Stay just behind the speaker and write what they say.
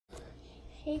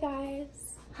Hey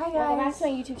guys. Hi guys. Welcome back to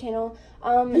my YouTube channel.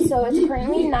 So it's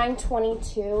currently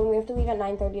 9:22 and we have to leave at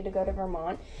 9:30 to go to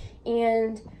Vermont.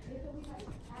 And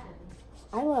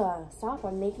Isla, stop,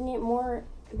 I'm making it more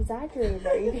exaggerated.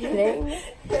 Are you kidding?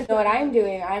 So what I'm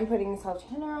doing, I'm putting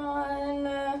self-tanner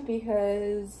on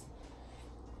because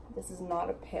this is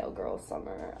not a pale girl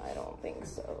summer. I don't think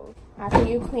so. After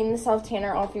you clean the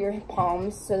self-tanner off your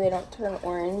palms so they don't turn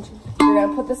orange, you're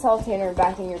gonna put the self-tanner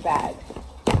back in your bag.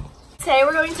 Today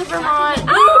we're going to Vermont.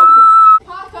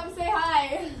 Pa, come say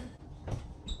hi.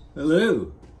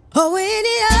 Hello. Oh, when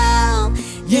it all,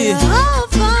 all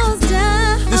falls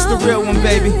down. This the real one,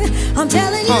 baby. I'm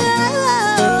telling you,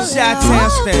 Chi-Town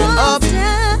stand up.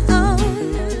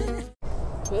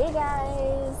 Hey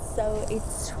guys, so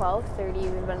it's 12:30.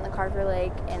 We've been in the car for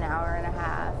like an hour and a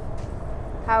half.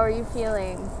 How are you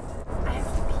feeling? I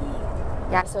have to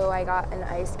pee. Yeah, so I got an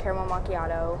iced caramel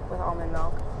macchiato with almond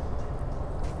milk.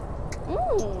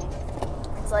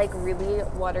 It's like really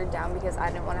watered down because I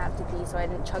didn't want to have to pee, so I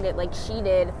didn't chug it like she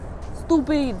did.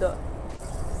 Stupid.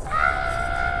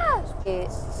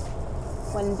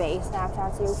 When Bae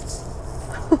Snapchats you.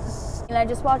 And I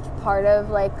just watched part of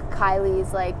like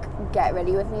Kylie's like get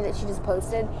ready with me that she just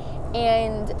posted,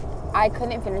 and I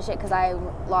couldn't finish it because I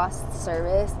lost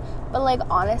service. But like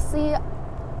honestly,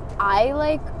 I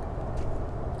like,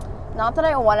 not that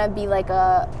I want to be like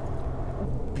a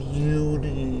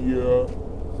beauty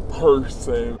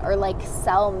person or like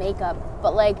sell makeup,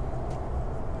 but like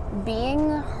being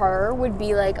her would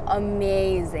be like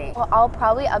amazing. Well, I'll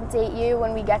probably update you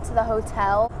when we get to the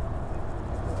hotel.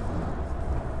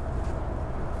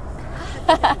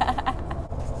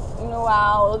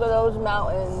 Wow, look at those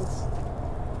mountains.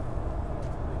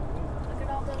 Look at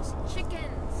all those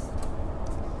chickens.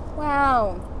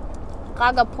 Wow.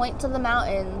 Gaga, point to the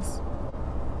mountains.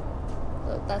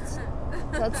 Look, that's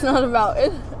not a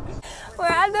mountain. We're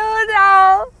at the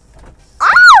hotel.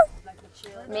 Ah!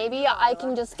 Maybe I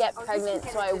can just get pregnant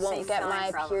so I won't get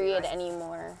my period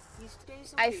anymore.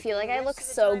 I feel like I look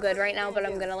so good right now, but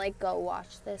I'm gonna like go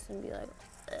watch this and be like,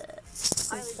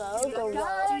 so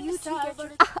gross.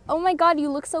 Oh my god, you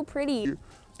look so pretty.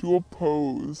 do a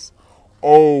pose.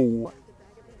 Oh,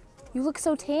 You look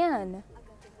so tan.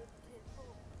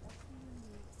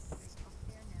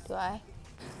 Do I?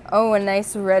 Oh, a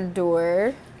nice red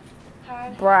door.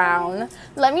 Brown.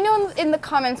 Let me know in the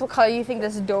comments what color you think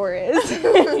this door is.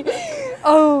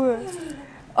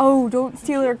 Oh, don't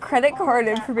steal her credit card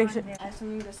information. I have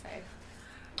something to say.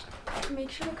 Make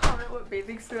sure to comment what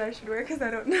bathing suit I should wear because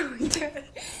I don't know yet.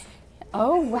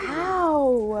 Oh,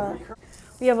 wow.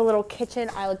 We have a little kitchen.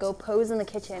 I'll go pose in the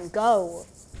kitchen. Go.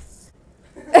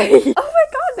 Oh my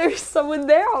god, there's someone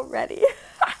there already.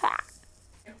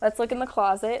 Let's look in the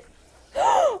closet.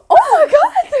 Oh my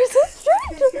god, there's a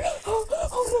stranger.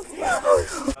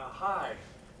 Hi,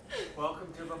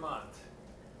 welcome to Vermont.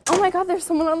 Oh my god, there's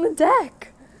someone on the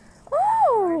deck.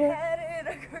 Oh.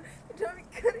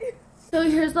 So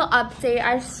here's the update.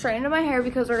 I straightened my hair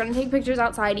because we're gonna take pictures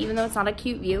outside, even though it's not a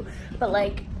cute view. But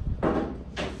like,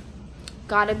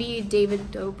 gotta be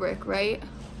David Dobrik, right?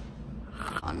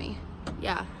 On me,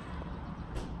 yeah.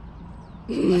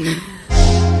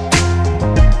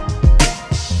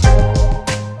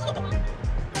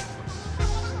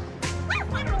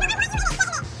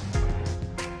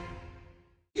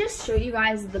 Just show you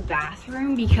guys the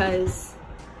bathroom because,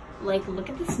 like, look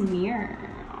at this mirror.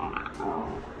 Wow.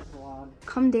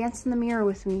 Come dance in the mirror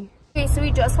with me. Okay, so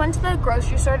we just went to the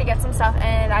grocery store to get some stuff,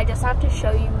 and I just have to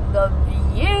show you the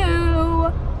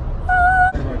view.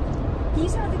 Ah.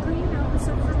 These are the Green Mountains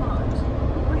of Vermont.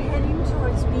 We're heading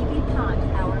towards BB Pond,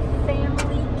 our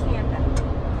family campground.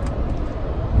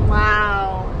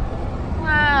 Wow.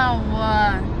 Wow.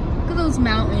 Look at those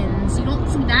mountains. You don't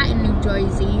see that in New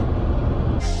Jersey.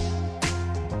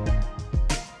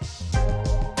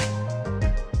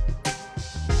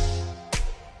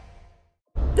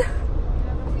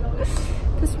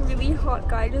 This really hot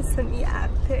guy just sent me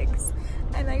ad pics,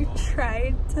 and I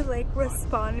tried to like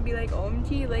respond and be like,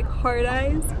 OMG, like heart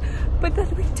eyes, but then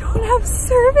we don't have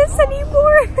service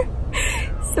anymore.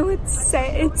 So it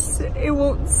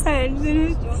won't send,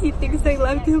 and he thinks I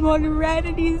left him on red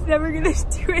and he's never gonna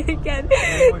do it again.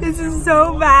 This is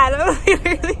so bad. I'm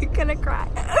literally gonna cry.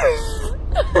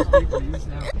 Oh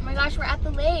my gosh, we're at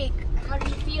the lake. How do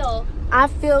you feel? I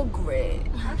feel great.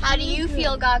 How do you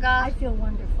feel, Gaga? I feel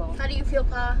wonderful. How do you feel,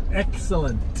 Pa?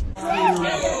 Excellent. Oh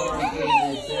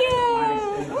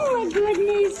my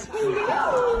goodness.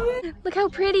 Look how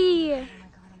pretty.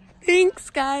 Thanks,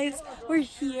 guys. We're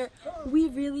here. We're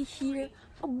really here.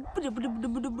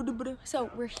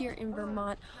 So we're here in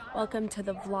Vermont. Welcome to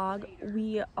the vlog.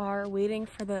 We are waiting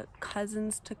for the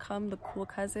cousins to come, the cool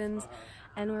cousins,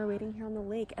 and we're waiting here on the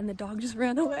lake, and the dog just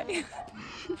ran away.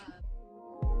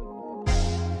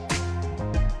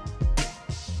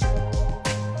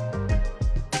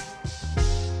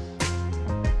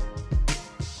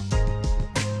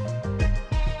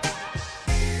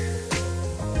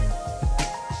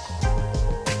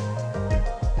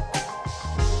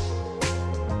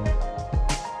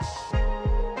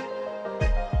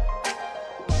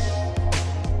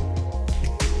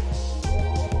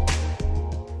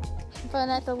 Fun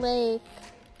at the lake.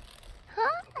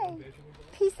 Hi.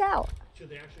 Peace out.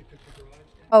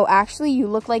 Oh, actually, you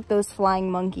look like those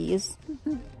flying monkeys.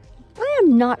 I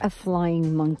am not a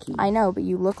flying monkey. I know, but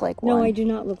you look like one. No, I do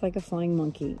not look like a flying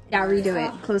monkey. Yeah, redo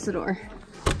it. Close the door.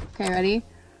 Okay, ready?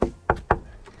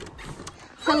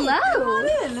 Hello.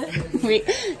 Wait,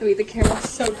 the camera's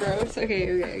so gross.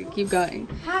 Okay, keep going.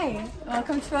 Hi,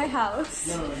 welcome to my house.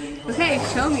 Okay,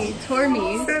 show me, tour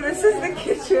me. So this is the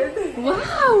kitchen.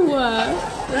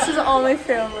 Wow. This is all my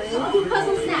family.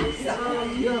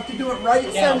 You have to do it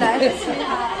right. So next we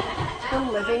have the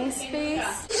living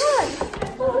space.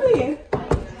 Ooh.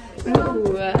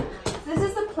 This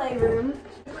is the playroom.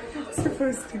 I'm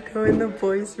supposed to go in the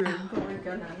boys' room. Oh my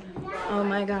god. Oh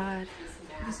my god.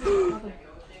 This is how the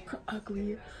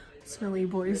ugly, smelly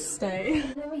boys stay.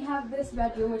 And then we have this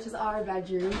bedroom, which is our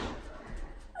bedroom.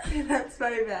 That's my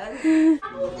bed. I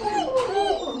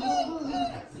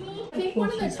think one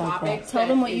of the topics Tell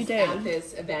them what you did. at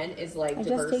this event is like I just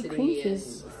diversity ate cream and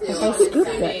cheese. I scooped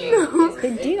it.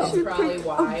 Big deal. It's probably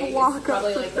why. It's block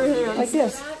probably up like for the him. Like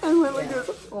this. I went like this.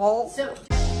 So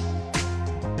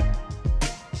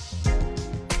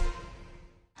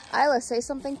Isla, say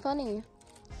something funny.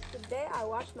 Today I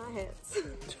washed my hands.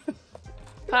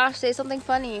 Posh, say something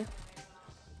funny.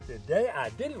 Today I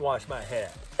didn't wash my hair.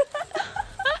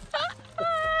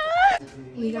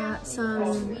 We got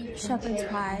some shepherd's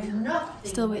pie.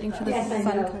 Still waiting for the fun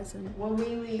cousin.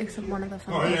 Except one of the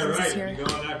fun cousins is here.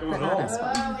 But not as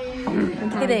fun. I'm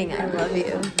kidding, I love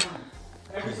you.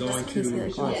 Just in case he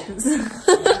like watches.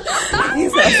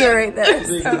 He's also right there.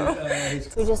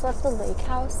 So. We just left the lake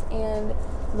house, and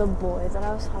the boy that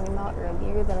I was talking about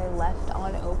earlier that I left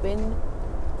on open,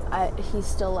 he's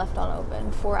still left on open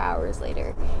 4 hours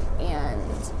later,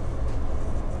 and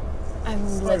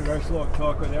I'm like, Nice little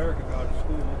talk with Eric about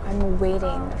school. I'm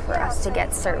waiting for us to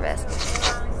get service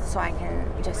so I can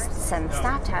just send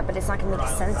Snapchat, but it's not gonna make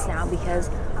sense now because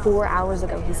 4 hours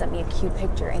ago he sent me a cute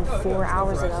picture, and 4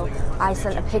 hours ago I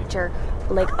sent a picture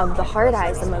like of the heart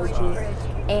eyes emoji,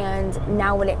 and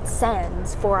now when it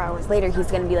sends 4 hours later,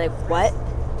 he's gonna be like, what?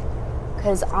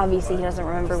 Because obviously he doesn't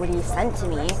remember what he sent to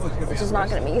me, which is not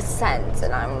gonna make sense,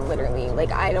 and I'm literally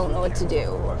like, I don't know what to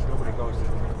do.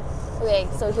 Okay,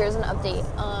 so here's an update.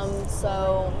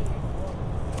 So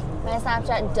my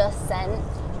Snapchat just sent,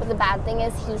 but the bad thing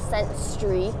is he sent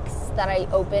streaks that I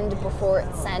opened before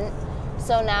it sent.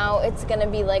 So now it's gonna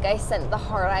be like I sent the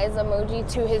heart eyes emoji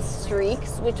to his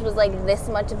streaks, which was like this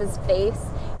much of his face.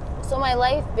 So my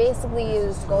life basically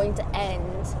is going to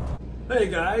end. Hey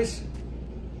guys.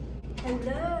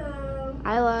 Hello.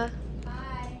 Isla.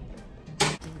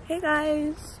 Hey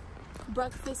guys.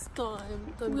 Breakfast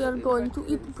time. We are going to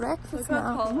eat breakfast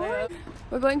now.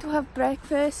 We're going to have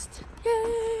breakfast.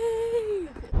 Yay!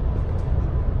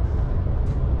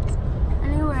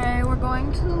 Anyway, we're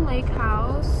going to the lake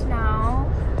house now.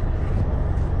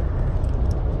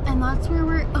 And that's where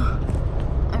we're...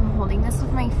 I'm holding this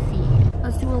with my feet.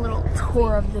 Let's do a little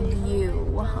tour of the view.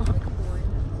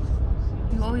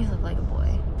 You always look like a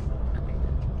boy.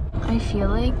 I feel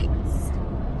like...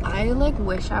 I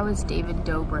wish I was David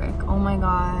Dobrik. Oh my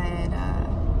god.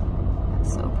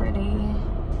 That's so pretty.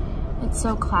 It's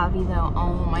so cloudy though.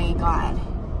 Oh my god.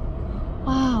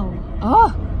 Wow.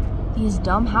 Oh! These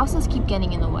dumb houses keep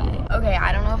getting in the way. Okay,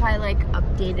 I don't know if I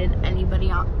updated anybody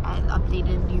on,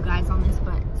 updated you guys on this,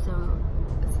 but so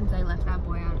since I left that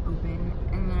boy on open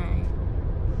and then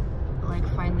I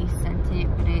finally sent it,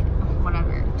 but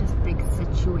whatever, just big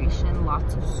situation,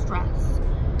 lots of stress.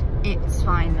 It's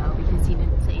fine though because he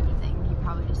didn't say anything. He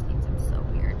probably just thinks I'm so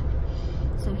weird.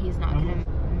 So he's not gonna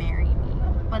marry me,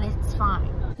 but it's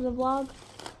fine. The vlog?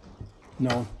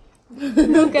 No.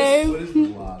 Okay. What is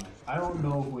the vlog? I don't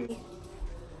know who it.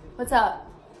 What's up?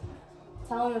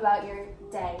 Tell him about your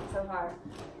day so far.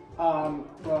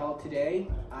 Well, today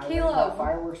I went Caleb. to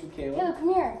fireworks with Caleb. Caleb,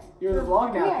 come here. You're in the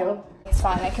vlog now, Caleb. It's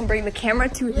fine. I can bring the camera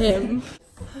to him.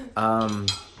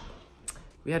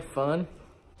 We had fun.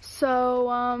 So,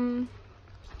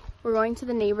 we're going to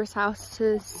the neighbor's house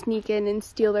to sneak in and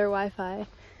steal their Wi-Fi.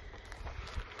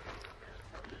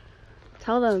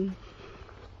 Tell them.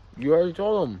 You already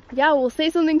told them. Yeah, we'll say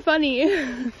something funny.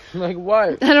 Like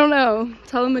what? I don't know.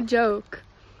 Tell them a joke.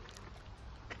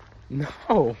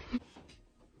 No.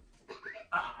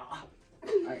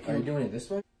 Are you doing it this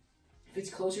way? If it's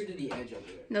closer to the edge, I'll do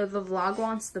it. No, the vlog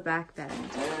wants the back bend.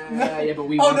 Yeah, but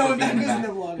we Oh want no, the that behind goes the in back.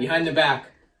 the vlog. Behind the back.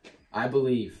 I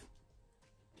believe.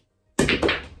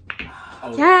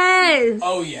 Oh, Yes!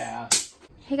 Oh yeah.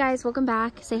 Hey guys, welcome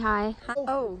back. Say hi.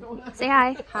 Oh. Say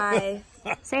hi. Hi.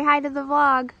 Say hi to the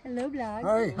vlog. Hello, vlog.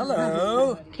 Hi,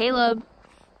 hello. Caleb.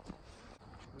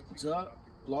 What's up,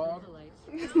 vlog?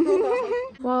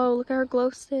 Whoa, look at her glow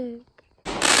stick.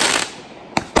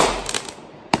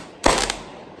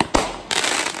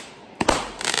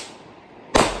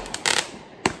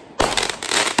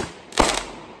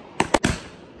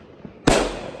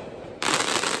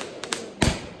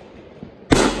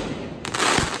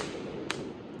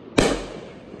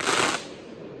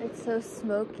 It's so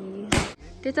smoky.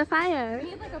 There's a fire.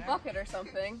 Need like a bucket or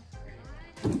something.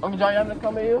 Uncle John, I'm gonna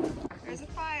come at you. There's a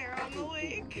fire on the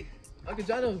lake. Uncle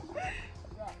John,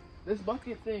 this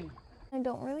bucket thing. I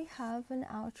don't really have an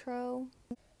outro.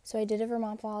 So I did a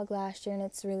Vermont vlog last year and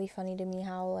it's really funny to me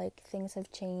how like things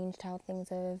have changed, how things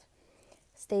have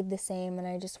stayed the same, and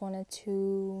I just wanted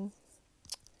to,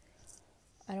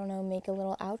 I don't know, make a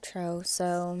little outro.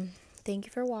 So thank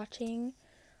you for watching.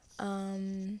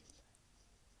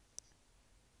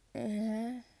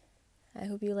 I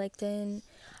hope you liked it and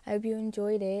I hope you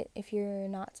enjoyed it. If you're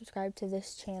not subscribed to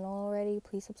this channel already,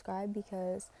 please subscribe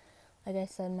because like I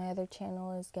said, my other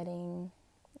channel is getting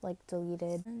like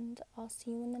deleted. And I'll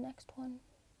see you in the next one.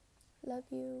 Love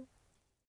you.